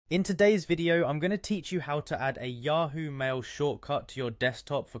In today's video, I'm going to teach you how to add a Yahoo Mail shortcut to your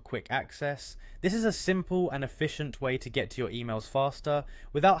desktop for quick access. This is a simple and efficient way to get to your emails faster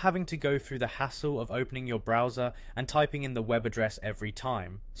without having to go through the hassle of opening your browser and typing in the web address every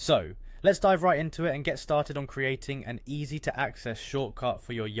time. So, let's dive right into it and get started on creating an easy to access shortcut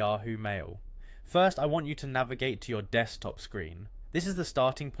for your Yahoo Mail. First, I want you to navigate to your desktop screen. This is the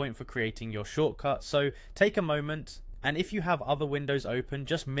starting point for creating your shortcut, so take a moment. And if you have other windows open,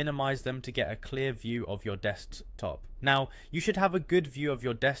 just minimize them to get a clear view of your desktop. Now, you should have a good view of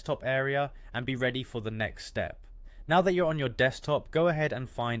your desktop area and be ready for the next step. Now that you're on your desktop, go ahead and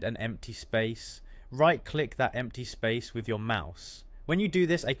find an empty space. Right click that empty space with your mouse. When you do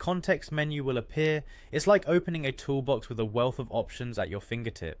this, a context menu will appear. It's like opening a toolbox with a wealth of options at your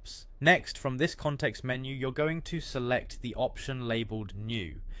fingertips. Next, from this context menu, you're going to select the option labeled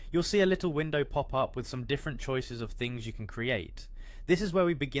New. You'll see a little window pop up with some different choices of things you can create. This is where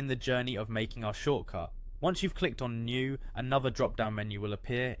we begin the journey of making our shortcut. Once you've clicked on New, another drop-down menu will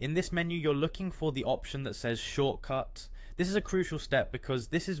appear. In this menu, you're looking for the option that says Shortcut. This is a crucial step because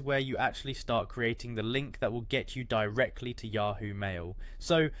this is where you actually start creating the link that will get you directly to Yahoo Mail.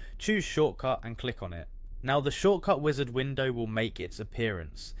 So choose Shortcut and click on it. Now the Shortcut Wizard window will make its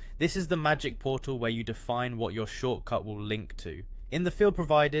appearance. This is the magic portal where you define what your shortcut will link to. In the field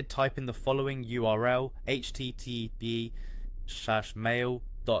provided, type in the following URL,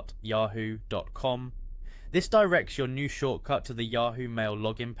 http://mail.yahoo.com. This directs your new shortcut to the Yahoo Mail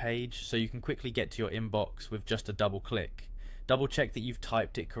login page, so you can quickly get to your inbox with just a double click. Double check that you've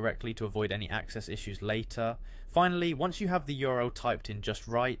typed it correctly to avoid any access issues later. Finally, once you have the URL typed in just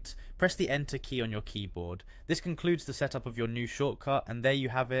right, press the enter key on your keyboard. This concludes the setup of your new shortcut, and there you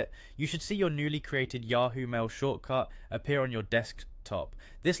have it. You should see your newly created Yahoo Mail shortcut appear on your desktop.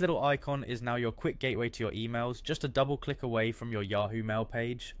 This little icon is now your quick gateway to your emails, just a double click away from your Yahoo Mail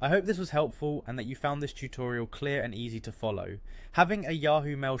page. I hope this was helpful and that you found this tutorial clear and easy to follow. Having a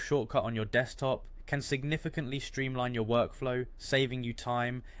Yahoo Mail shortcut on your desktop can significantly streamline your workflow, saving you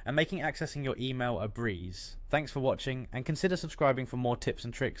time and making accessing your email a breeze. Thanks for watching, and consider subscribing for more tips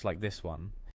and tricks like this one.